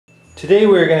Today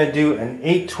we're going to do an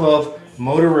 812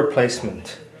 motor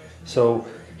replacement. So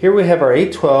here we have our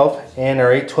 812 and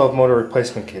our 812 motor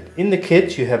replacement kit. In the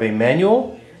kit you have a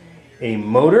manual, a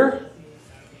motor,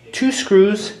 2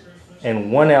 screws,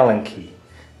 and 1 Allen key.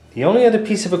 The only other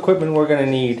piece of equipment we're going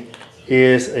to need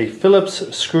is a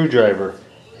Phillips screwdriver,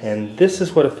 and this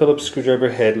is what a Phillips screwdriver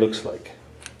head looks like.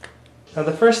 Now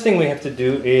the first thing we have to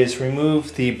do is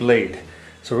remove the blade.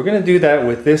 So we're going to do that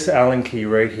with this Allen key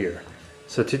right here.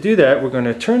 So to do that, we're going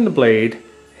to turn the blade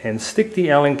and stick the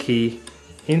Allen key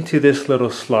into this little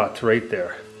slot right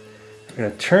there. We're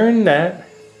going to turn that,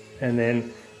 and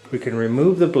then we can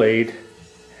remove the blade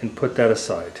and put that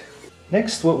aside.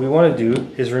 Next, what we want to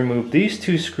do is remove these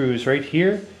 2 screws right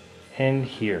here and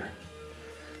here.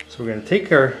 So we're going to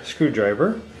take our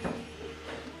screwdriver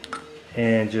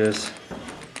and just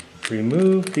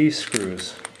remove these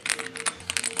screws.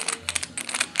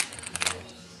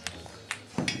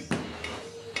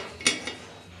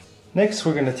 Next,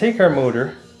 we're going to take our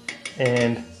motor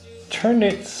and turn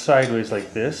it sideways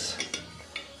like this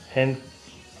and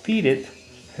feed it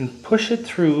and push it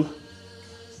through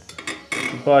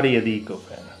the body of the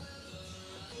Ecofan.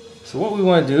 So what we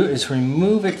want to do is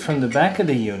remove it from the back of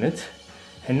the unit,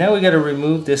 and now we got to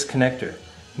remove this connector.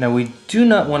 Now we do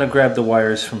not want to grab the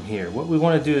wires from here. What we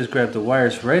want to do is grab the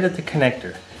wires right at the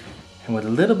connector, and with a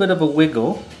little bit of a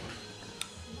wiggle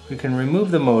we can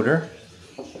remove the motor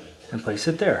and place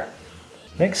it there.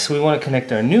 Next, we want to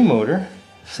connect our new motor.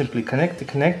 Simply connect the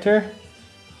connector,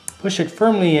 push it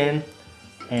firmly in,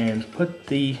 and put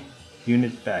the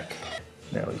unit back.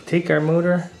 Now we take our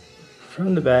motor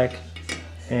from the back,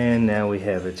 and now we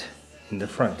have it in the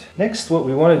front. Next, what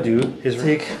we want to do is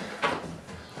take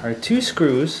our 2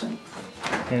 screws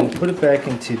and put it back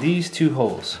into these 2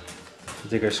 holes. So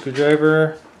take our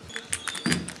screwdriver,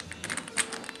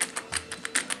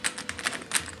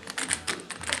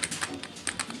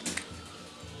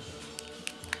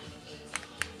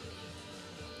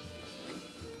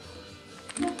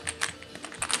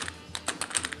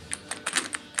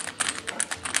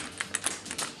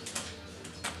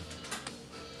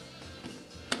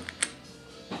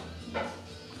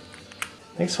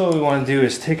 next what we want to do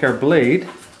is take our blade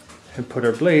and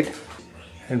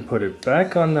put it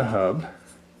back on the hub,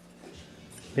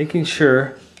 making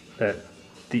sure that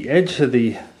the edge of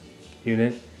the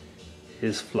unit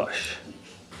is flush.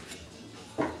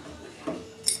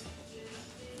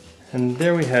 And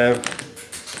there we have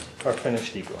our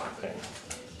finished Ecofan.